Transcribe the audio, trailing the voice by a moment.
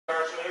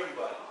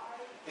everybody.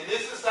 In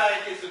this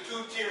society, it's a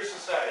two-tier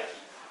society.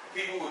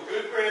 People with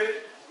good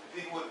credit and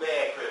people with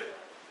bad credit.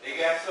 They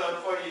got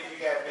something for you if you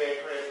got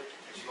bad credit,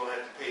 but you're going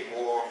to have to pay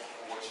more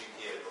for what you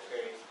get,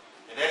 okay?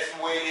 And that's the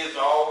way it is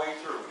all the way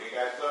through. They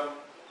got something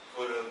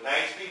for the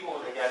nice people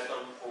and they got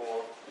something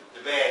for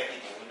the bad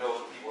people. We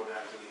know the people are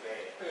not really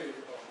bad.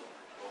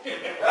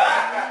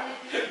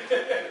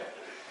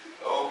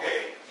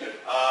 Okay.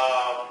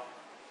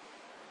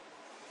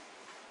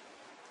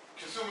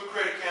 Consumer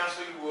credit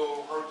counseling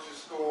will hurt your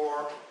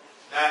score.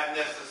 Not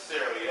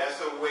necessarily. That's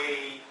a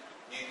way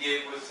you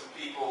get with some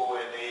people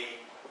and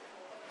they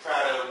try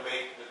to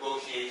make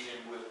negotiation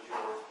with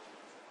your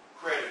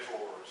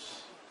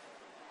creditors.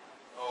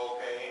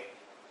 Okay.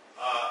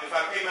 If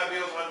I pay my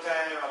bills on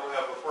time, I will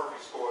have a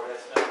perfect score.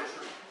 That's not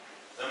true.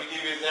 Let me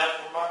give you an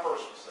example from my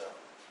personal self.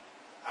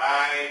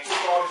 I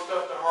took all this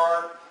stuff to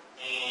heart,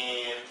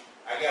 and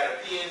I got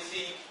a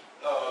PNC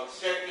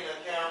checking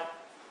account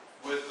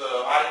with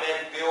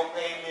automatic bill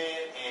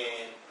payment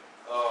and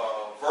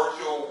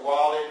virtual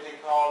wallet, they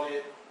call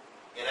it,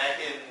 and I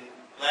can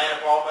line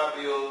up all my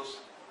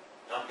bills.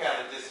 I'm kind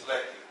of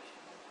dyslexic,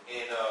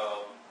 and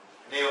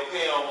they'll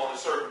pay them on a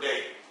certain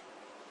day,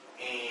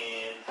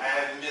 and I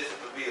haven't missed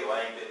a bill.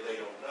 I ain't been late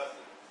on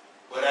nothing,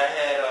 but I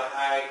had a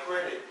high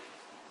credit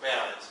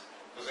balance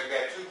because I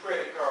got 2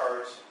 credit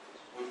cards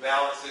with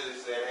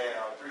balances that had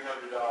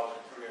 $300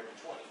 and $320.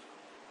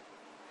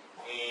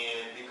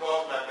 And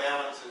because my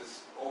balance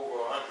is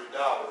over $100,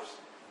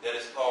 that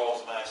has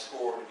caused my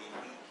score to be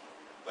weak.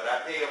 But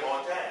I pay them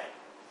on time.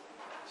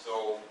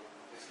 So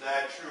it's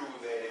not true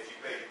that if you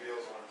pay your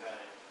bills on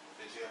time,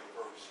 that you have a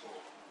perfect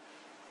score.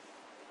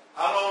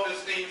 How long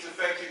does things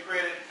affect your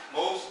credit?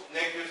 Most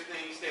negative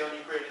things stay on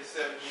your credit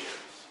 7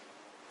 years.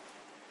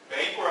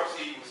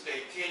 Bankruptcy will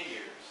stay 10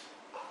 years.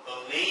 A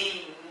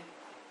lien,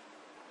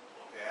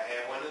 okay, I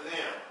had one of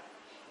them.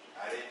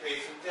 I didn't pay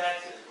some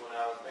taxes when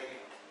I was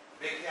making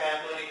big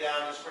time money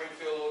down in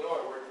Springfield,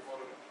 Illinois, working for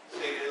the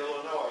state of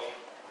Illinois.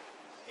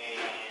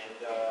 And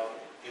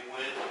it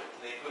went,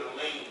 they put a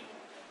lien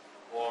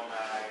on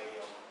my,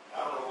 I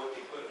don't know what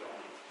they put it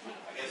on.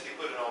 I guess they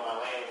put it on my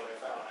land when they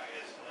found, I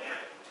guess,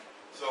 land.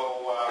 So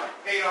I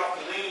paid off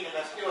the lien and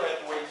I still had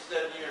to wait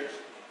 7 years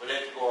for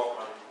that to go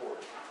off my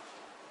report.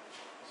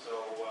 So,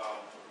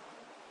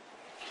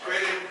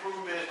 credit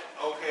improvement,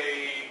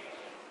 okay,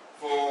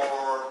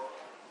 for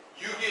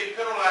you get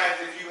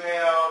penalized if you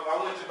have, I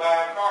went to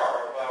buy a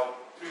car about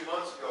 3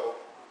 months ago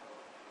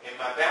and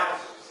my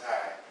balance was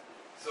high.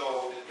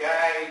 So the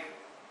guy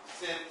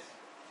sent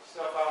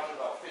stuff out to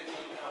about 15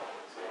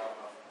 companies without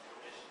my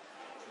permission.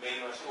 It made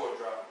my score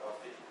drop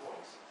about 50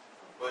 points.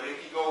 But if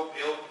you go,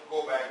 it'll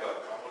go back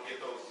up. I'm going to get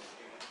those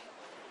disputed.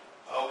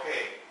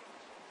 Okay.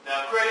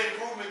 Now credit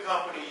improvement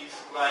companies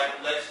like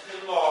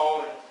Lexington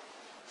Law and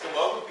some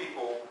other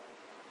people,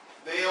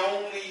 they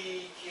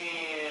only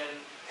can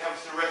have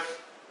a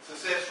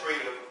success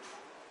rate of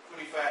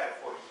 25 to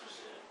 40%.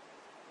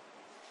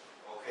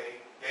 Okay?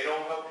 They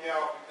don't help you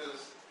out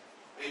because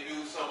they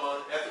do some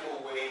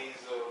unethical ways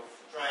of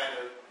trying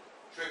to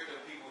trick the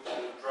people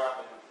to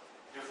dropping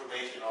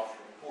information off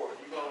your report.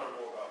 You're going to learn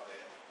more about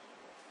that.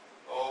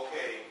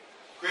 Okay.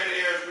 Credit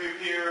errors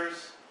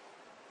reappears.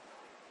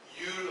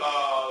 You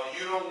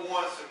don't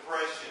want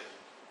suppression.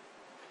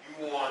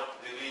 You want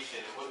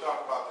deletion. We'll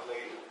talk about that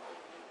later.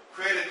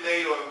 Credit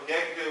late or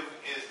negative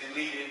is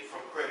deleted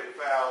from credit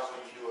files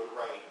when you do it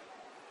right.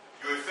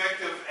 Your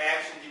effective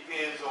action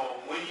depends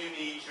on when you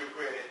need your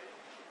credit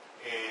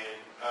and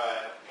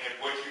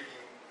what you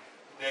can,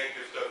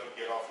 negative stuff you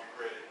get off your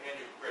credit and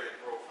your credit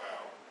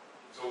profile.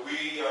 So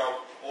we are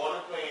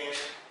on a plan.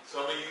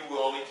 Some of you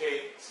will only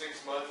take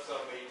 6 months,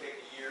 some may take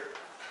a year,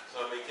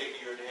 some may take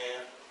a year and a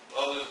half,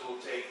 others will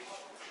take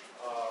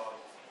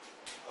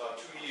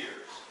 2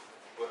 years.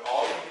 But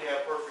all of you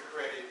have perfect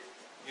credit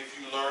if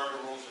you learn the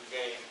rules of the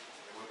game,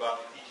 and we're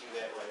about to teach you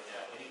that right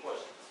now. Any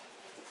questions?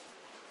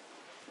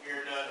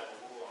 Hear none,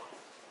 we'll move on.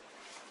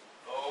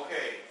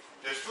 Okay,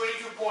 there's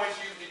 22 points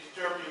used to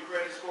determine your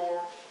credit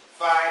score.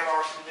 5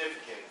 are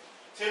significant.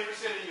 10%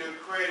 of your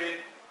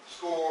credit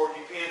score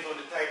depends on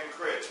the type of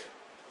credit.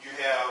 You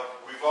have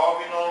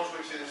revolving loans,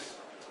 which is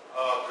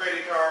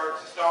credit cards.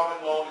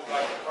 Installment loans is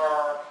like a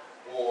car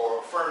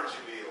or a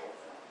furniture bill.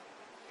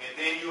 And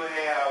then you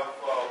have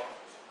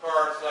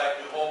cards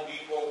like the Home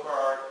Depot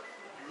card.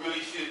 You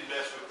really shouldn't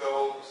mess with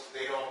those.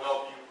 They don't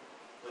help you,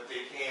 but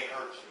they can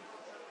hurt you.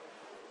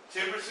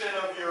 10%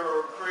 of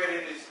your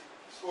credit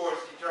score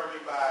is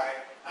determined by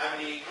how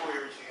many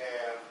inquiries you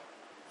have.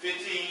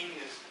 15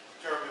 is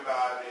determined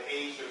by the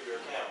age of your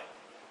account.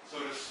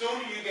 So the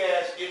sooner you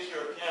guys get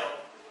your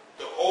account,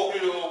 the older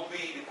it will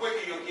be, the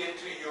quicker you'll get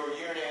to your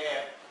 1.5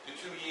 to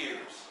 2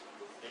 years.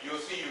 And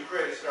you'll see your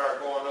credit start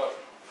going up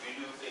if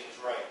you do things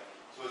right.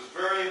 So it's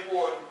very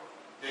important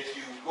that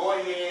you go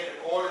ahead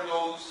and order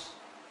those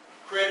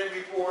credit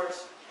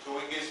reports so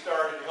we get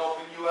started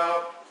helping you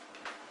out.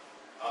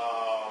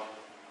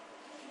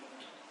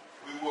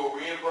 We will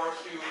reimburse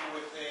you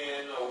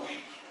within a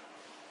week.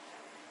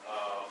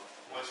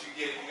 Once you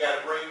get it, you got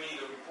to bring me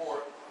the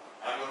report.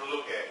 I'm going to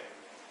look at it.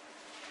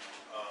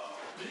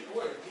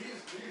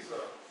 these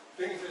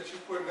things that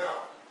you're putting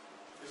out,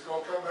 it's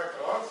going to come back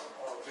to us?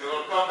 They're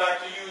going to come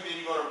back to you, then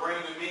you're going to bring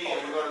them to me, and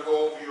we're going to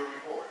go over your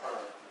report. All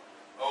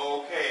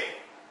right. Okay.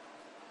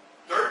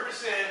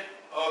 30%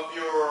 of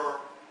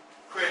your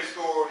credit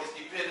score is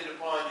dependent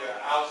upon your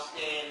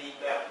outstanding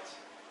balance.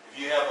 If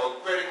you have a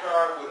credit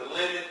card with a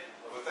limit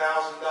of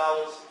 $1,000,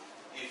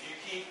 if you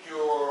keep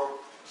your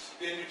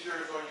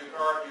expenditures on your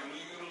card, your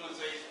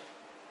utilization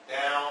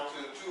down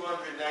to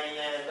 $299,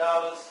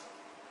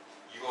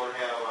 you're going to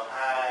have a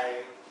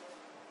high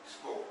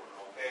score,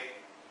 okay?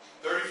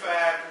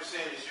 35%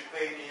 is your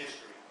payment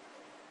history.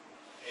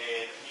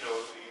 And, you know,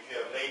 if you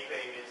have late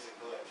payments and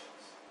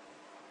collections,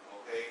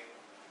 okay?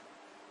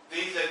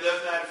 Things that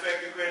does not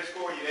affect your credit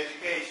score, your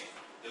education.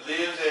 It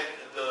lives at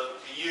the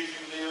years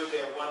you lived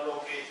at one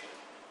location.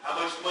 How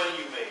much money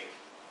you made.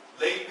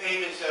 Late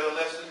payments that are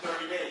less than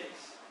 30 days.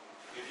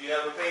 If you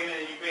have a payment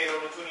and you pay it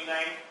on the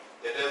 29th,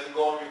 that doesn't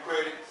go on your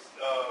credit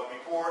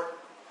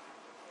report,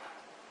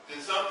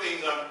 then some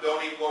things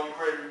don't even go on your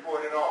credit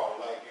report at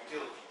all, like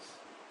utilities.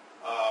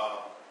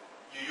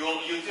 Your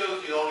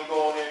utilities only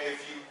go on there if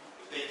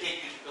they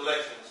take you to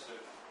collections to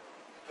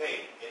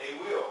pay, and they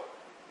will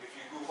if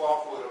you goof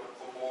off with them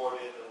for more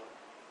than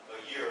a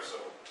year or so.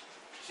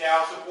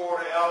 Child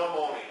support or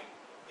alimony,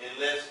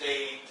 unless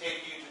they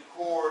take you to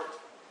court,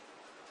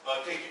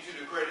 take you to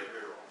the credit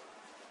bureau.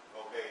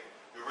 Okay.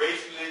 Your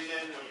race,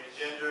 religion, or your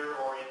gender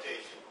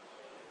orientation.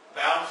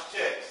 Bounce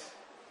checks,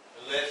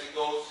 unless it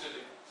goes to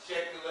the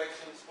check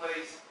collections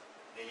place,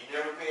 and you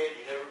never pay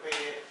it,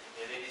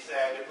 and they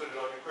decide to put it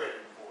on your credit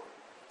report.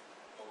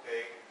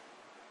 Okay?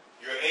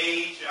 Your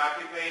age, your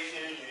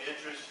occupation, your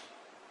interest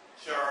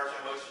charge,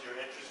 how much your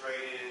interest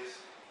rate is,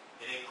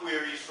 and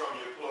inquiries from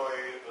your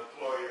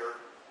employer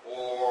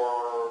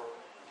or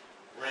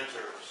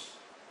renters.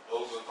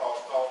 Those are called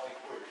soft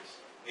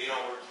inquiries. They don't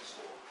hurt your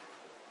score.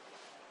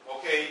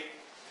 Okay?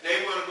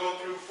 Today we're going to go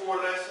through 4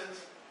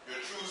 lessons. Your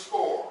true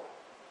score.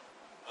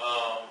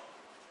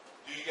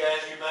 Do you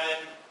guys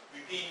mind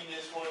repeating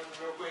this one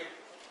real quick?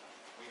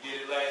 We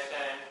did it last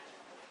time.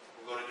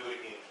 We're going to do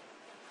it again.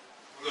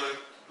 We're going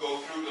to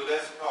go through the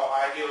lesson called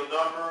Ideal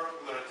Number.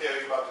 We're going to tell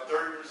you about the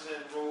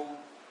 30% rule,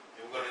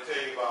 and we're going to tell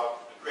you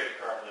about the credit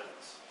card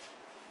limits.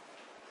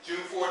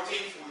 June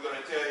 14th, we're going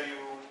to tell you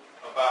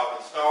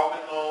about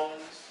installment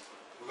loans.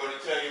 We're going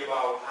to tell you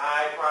about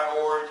high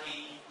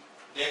priority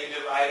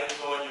negative items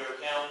on your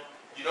account.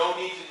 You don't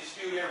need to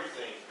dispute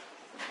everything.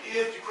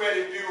 If the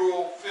credit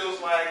bureau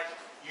feels like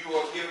you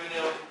are giving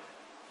them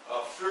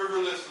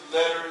frivolous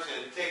letters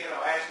and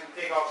asking them to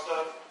take off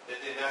stuff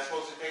that they're not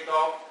supposed to take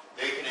off,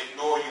 they can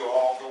ignore you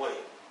all the way.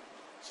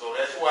 So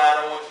that's why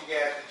I don't want you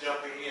guys to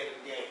jump ahead of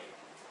the game.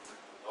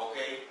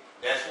 Okay?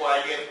 That's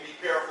why you have to be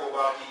careful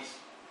about these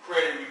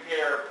credit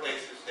repair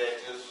places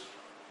that just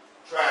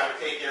try to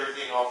take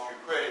everything off your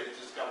credit and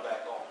just come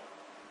back on.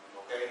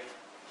 Okay?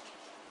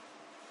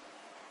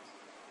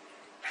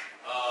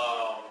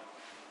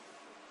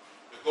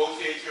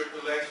 Negotiate your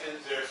collections.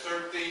 There are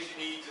certain things you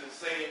need to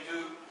say and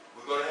do.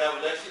 We're going to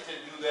have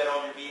Lexington do that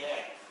on your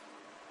behalf.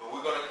 But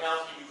we're going to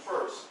counsel you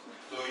first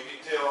so you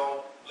can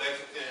tell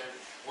Lexington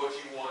what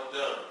you want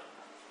done.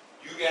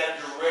 You got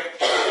to direct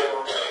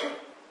your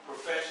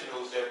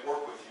professionals that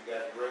work with you. You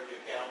got to direct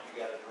your accountant. You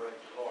got to direct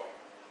your lawyer.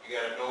 You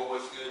got to know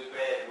what's good and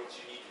bad, what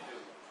you need to do.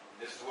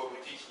 This is what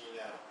we're teaching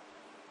you now.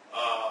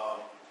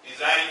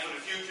 Designing for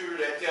the future,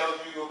 that tells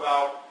you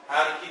about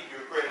how to keep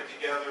your credit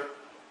together.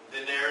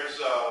 Then there's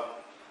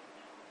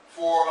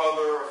 4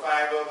 other or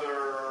 5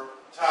 other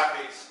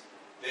topics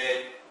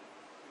that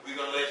we're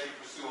going to let you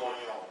pursue on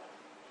your own.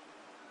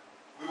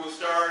 We will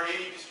start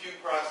any dispute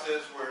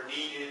process where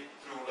needed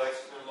through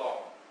Lexington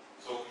law.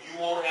 So you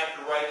won't have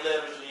to write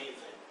letters or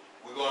anything.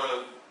 We're going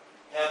to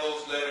have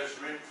those letters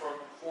written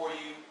for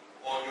you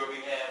on your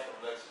behalf from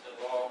Lexington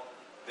law.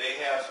 They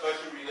have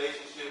special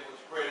relationship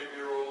with credit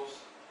bureaus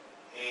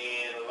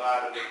and a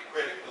lot of the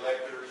credit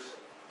collectors,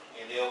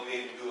 and they'll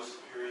be able to do a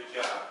superior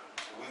job.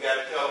 But we got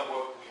to tell them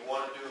what we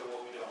want to do and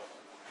what we don't.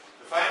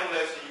 The final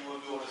lesson you will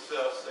do on a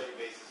self-study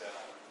basis at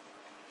home.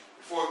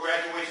 Before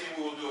graduation,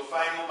 we will do a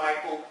final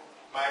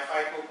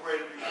MyFICO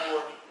credit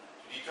report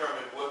to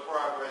determine what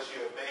progress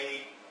you have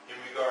made in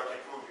regard to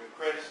improve your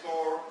credit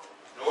score.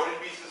 In order to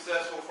be a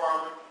successful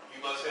farmer,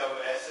 you must have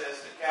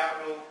access to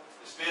capital.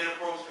 The spin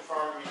approach to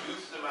farming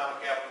reduces the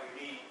amount of capital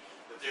you need,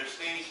 but there's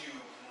things you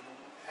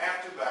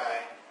have to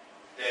buy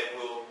that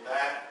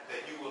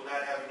you will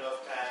not have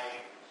enough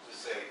time to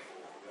save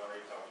for. We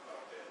already talked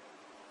about that.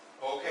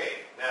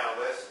 Okay, now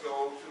let's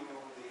go to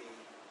the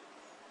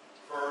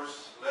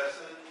first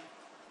lesson.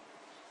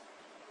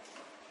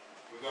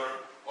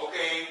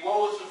 Okay, what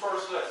was the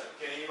first lesson?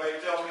 Can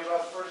anybody tell me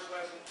about the first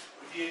lesson?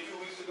 We did 2